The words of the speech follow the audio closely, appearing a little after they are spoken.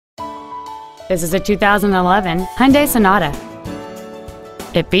This is a 2011 Hyundai Sonata.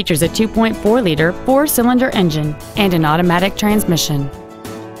 It features a 2.4-liter four-cylinder engine and an automatic transmission.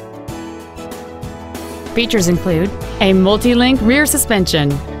 Features include a multi-link rear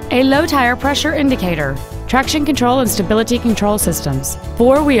suspension, a low tire pressure indicator, traction control and stability control systems,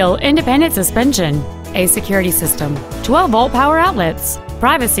 four-wheel independent suspension, a security system, 12-volt power outlets,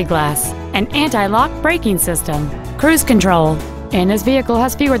 privacy glass, an anti-lock braking system, cruise control, and this vehicle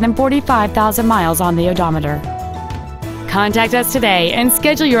has fewer than 45,000 miles on the odometer. Contact us today and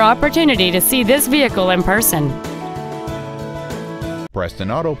schedule your opportunity to see this vehicle in person. Preston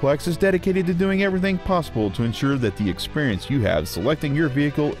Autoplex is dedicated to doing everything possible to ensure that the experience you have selecting your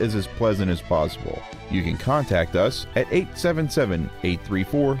vehicle is as pleasant as possible. You can contact us at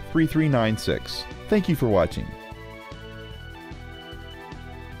 877-834-3396. Thank you for watching.